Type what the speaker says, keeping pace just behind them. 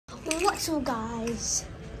What's up, guys?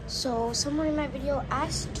 So someone in my video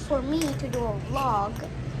asked for me to do a vlog.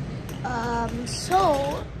 I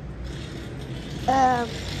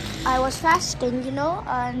was fasting,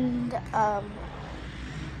 and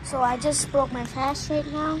so I just broke my fast right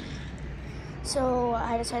now. So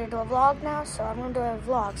I decided to do a vlog now. So I'm gonna do a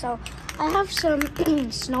vlog. So I have some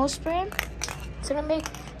snow spray. It's gonna make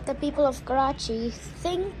the people of Karachi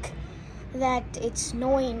think that it's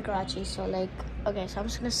snowing in Karachi. So okay, so I'm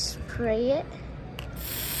just gonna spray it.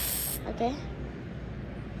 Okay,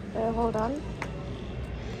 hold on.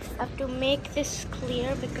 I have to make this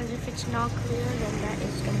clear because if it's not clear, then that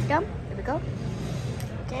is gonna be dumb. Here we go.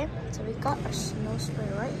 Okay, so we got our snow spray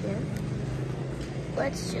right here.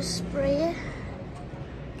 Let's just spray it.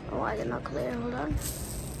 Oh, why is it not clear? Hold on.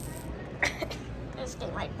 It's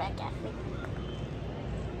getting right back at me.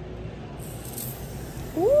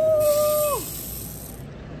 Ooh!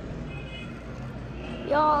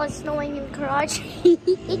 Y'all, it's snowing in Karachi.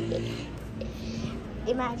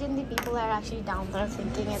 Imagine the people that are actually down there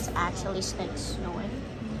thinking it's actually snowing.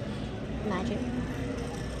 Imagine.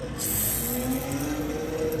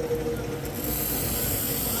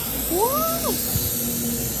 Whoa!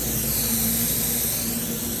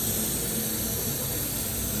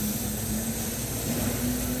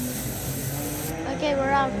 Okay,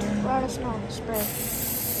 we're out. We're out of snow spray.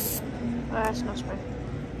 We're out of snow spray.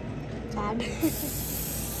 Sad.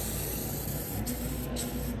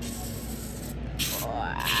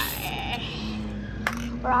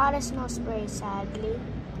 We're out of snow spray, sadly.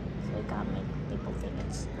 So we can't make people think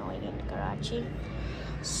it's snowing in Karachi.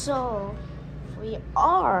 So we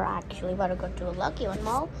are actually about to go to a Lucky One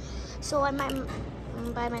Mall. So I might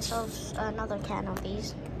buy myself another can of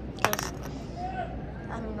these. Because,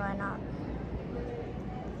 why not?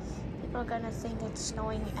 People are gonna think it's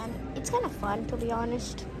snowing, and it's kind of fun, to be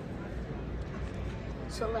honest.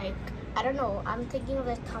 So I don't know, I'm thinking of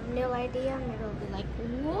a thumbnail idea. Maybe it'll be like,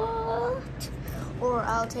 what? Or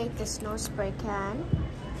I'll take the snow spray can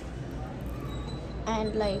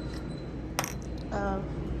and I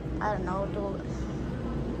don't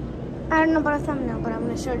know about a thumbnail, but I'm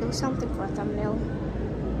gonna sure do something for a thumbnail.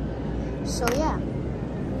 So yeah,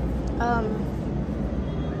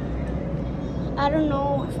 I don't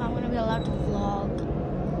know if I'm gonna be allowed to vlog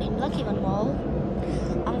in Lucky One Mall.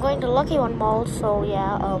 I'm going to Lucky One Mall, so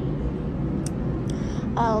yeah,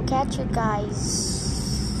 I'll catch you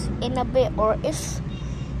guys in a bit, or if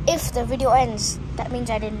the video ends, that means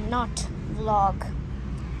I did not vlog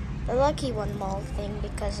the Lucky One Mall thing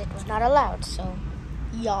because it was not allowed. So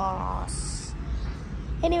yes.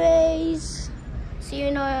 Anyways, see you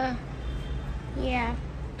in yeah.